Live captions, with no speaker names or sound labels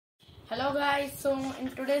Hello guys, so in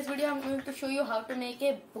today's video I'm going to show you how to make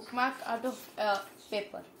a bookmark out of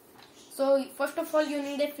paper. So first of all you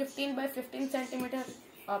need a 15 by 15 centimeter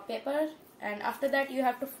paper, and after that you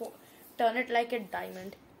have to turn it like a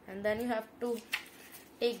diamond, and then you have to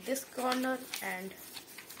take this corner and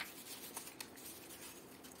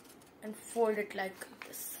fold it like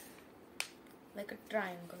this, like a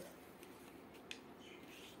triangle.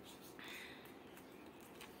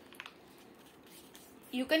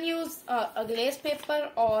 You can use a glaze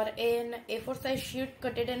paper or an A4 size sheet,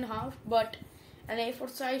 cut it in half, but an A4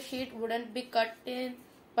 size sheet wouldn't be cut in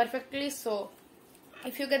perfectly. So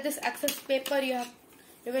if you get this excess paper, you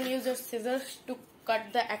can use your scissors to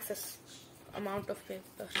cut the excess amount of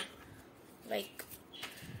paper. Like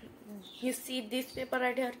you see this paper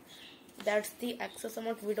right here, that's the excess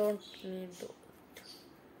amount. We don't need to.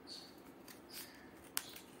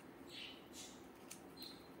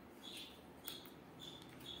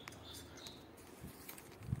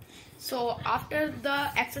 So after the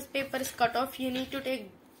excess paper is cut off, you need to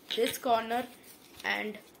take this corner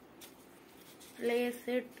and place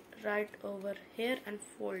it right over here and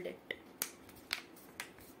fold it.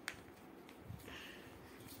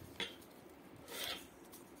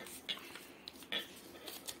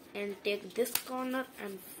 And take this corner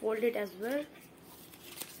and fold it as well.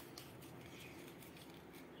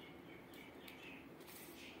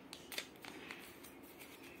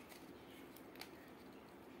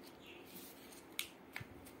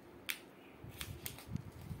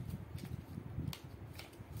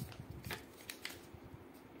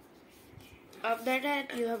 After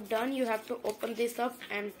that you have done, you have to open this up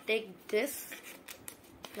and take this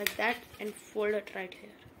like that and fold it right here.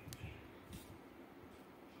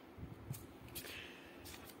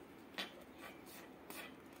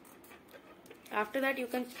 After that you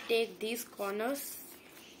can take these corners,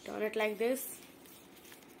 turn it like this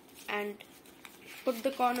and put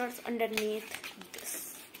the corners underneath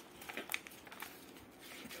this.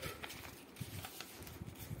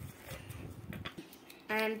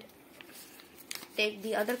 And take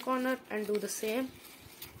the other corner and do the same.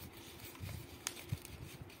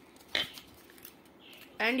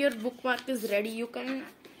 And your bookmark is ready. You can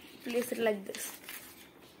place it like this.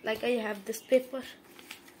 Like I have this paper,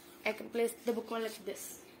 I can place the bookmark like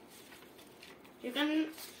this. You can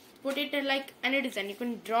put it in like any design. You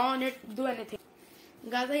can draw on it, do anything.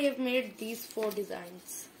 Guys, I have made these 4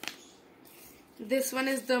 designs. This one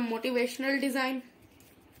is the motivational design.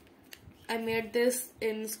 I made this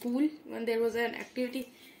in school when there was an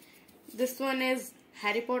activity. This one is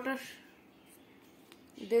Harry Potter.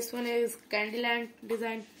 This one is Candyland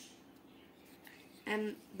design.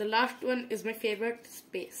 And the last one is my favorite,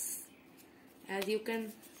 space. As you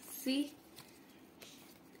can see.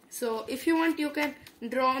 So if you want, you can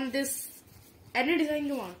draw on this any design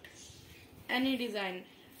you want. Any design.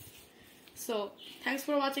 So thanks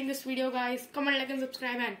for watching this video guys. Comment, like and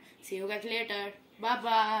subscribe, and see you guys later. Bye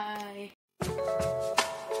bye.